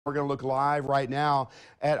We're going to look live right now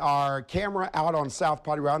at our camera out on South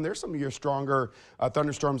Potty Round. There's some of your stronger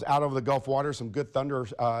thunderstorms out over the Gulf waters, some good thunder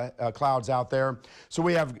clouds out there. So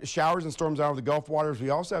we have showers and storms out over the Gulf waters. We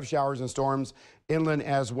also have showers and storms inland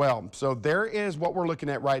as well. So there is what we're looking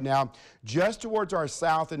at right now. Just towards our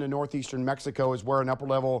south into northeastern Mexico is where an upper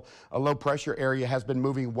level, a low pressure area has been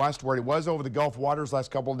moving westward. It was over the Gulf waters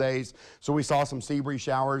last couple of days, so we saw some sea breeze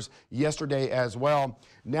showers yesterday as well.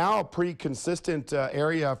 Now a pretty consistent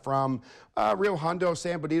area from Rio Hondo,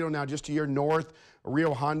 San Benito, now just to your north,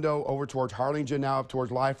 Rio Hondo over towards Harlingen, now up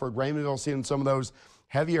towards Lyford, Raymondville, seeing some of those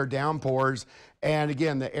heavier downpours. And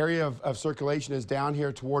again, the area of circulation is down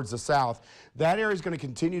here towards the south. That area is going to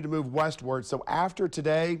continue to move westward. So after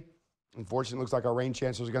today, unfortunately, it looks like our rain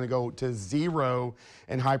chances are going to go to 0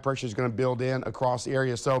 and high pressure is going to build in across the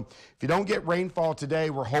area. So if you don't get rainfall today,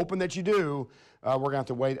 we're hoping that you do. We're going to have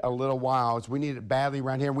to wait a little while. We need it badly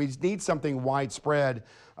around here. We need something widespread,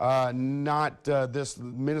 not this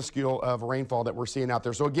minuscule of rainfall that we're seeing out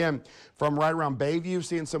there. So again, from right around Bayview,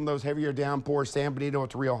 seeing some of those heavier downpours, San Benito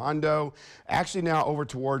to Rio Hondo. Actually now over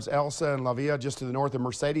towards Elsa and La Villa, just to the north of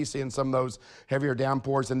Mercedes, seeing some of those heavier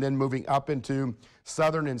downpours, and then moving up into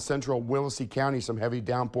southern and central Willacy County, some heavy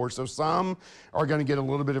downpours. So some are going to get a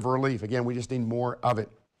little bit of relief. Again, we just need more of it.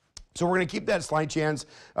 So we're going to keep that slight chance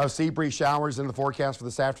of sea breeze showers in the forecast for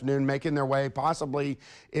this afternoon, making their way possibly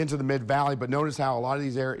into the mid-valley. But notice how a lot of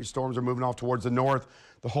these storms are moving off towards the north.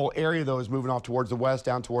 The whole area, though, is moving off towards the west,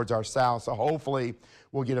 down towards our south. So hopefully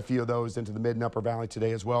we'll get a few of those into the mid and upper valley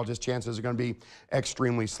today as well. Just chances are going to be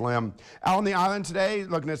extremely slim. Out on the island today,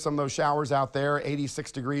 looking at some of those showers out there,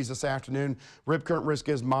 86 degrees this afternoon. Rip current risk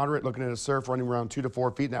is moderate, looking at a surf running around 2 to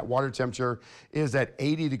 4 feet, and that water temperature is at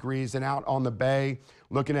 80 degrees. And out on the bay,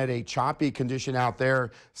 looking at a choppy condition out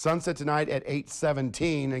there. Sunset tonight at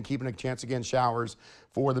 8:17, and keeping a chance again showers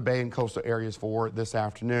for the bay and coastal areas for this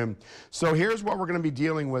afternoon. So here's what we're going to be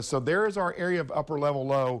dealing with. So there is our area of upper level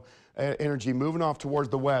low energy moving off towards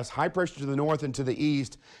the west. High pressure to the north and to the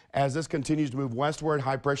east. As this continues to move westward,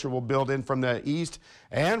 high pressure will build in from the east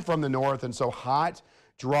and from the north. And so hot,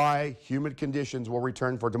 dry, humid conditions will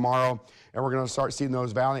return for tomorrow. And we're going to start seeing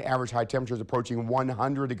those valley average high temperatures approaching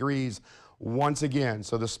 100 degrees once again.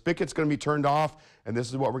 So the spigot's going to be turned off, and this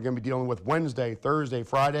is what we're going to be dealing with Wednesday, Thursday,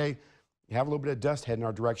 Friday. You have a little bit of dust heading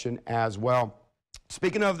our direction as well.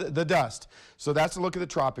 Speaking of the dust, so that's a look at the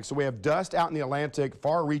tropics. So we have dust out in the Atlantic,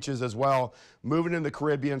 far reaches as well, moving in the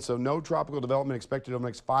Caribbean. So no tropical development expected over the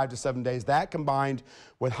next 5 to 7 days. That combined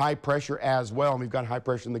with high pressure as well. And we've got high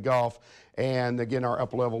pressure in the Gulf. And again, our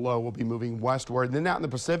upper level low will be moving westward. And then out in the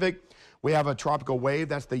Pacific, we have a tropical wave.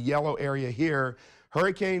 That's the yellow area here.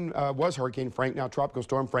 Hurricane was Hurricane Frank, now Tropical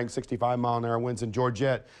Storm Frank, 65-mile-an-hour winds in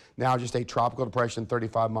Georgette. Now just a tropical depression,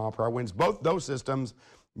 35-mile-per-hour winds. Both those systems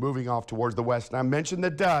moving off towards the west. And I mentioned the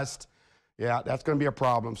dust. Yeah, that's going to be a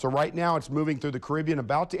problem. So right now it's moving through the Caribbean,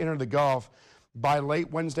 about to enter the Gulf. By late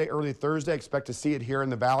Wednesday, early Thursday, expect to see it here in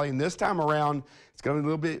the valley. And this time around, it's going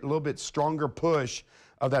to be a little bit stronger push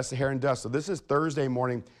of that Saharan dust. So this is Thursday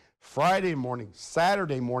morning. Friday morning,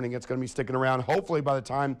 Saturday morning, it's going to be sticking around. Hopefully by the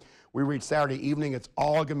time we reach Saturday evening, it's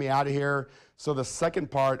all going to be out of here. So the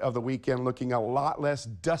second part of the weekend looking a lot less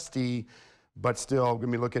dusty, but still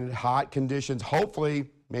going to be looking at hot conditions. Hopefully,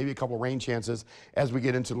 maybe a couple rain chances as we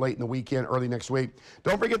get into late in the weekend, early next week.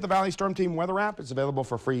 Don't forget the Valley Storm Team weather app. It's available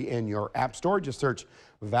for free in your app store. Just search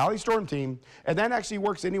Valley Storm Team, and that actually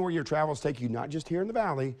works anywhere your travels take you, not just here in the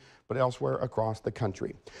Valley, but elsewhere across the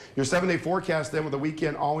country. Your 7-day forecast then with the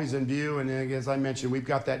weekend always in view, and as I mentioned, we've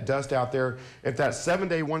got that dust out there. If that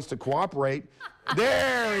 7-day wants to cooperate,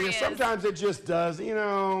 there he is. Sometimes it just does, you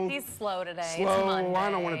know. He's slow today. Slow.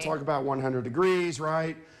 I don't want to talk about 100 degrees,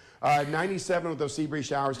 right? 97 with those sea breeze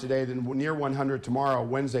showers today, then near 100 tomorrow,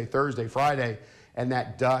 Wednesday, Thursday, Friday, and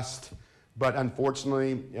that dust. But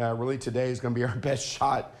unfortunately, really today is going to be our best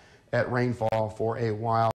shot at rainfall for a while.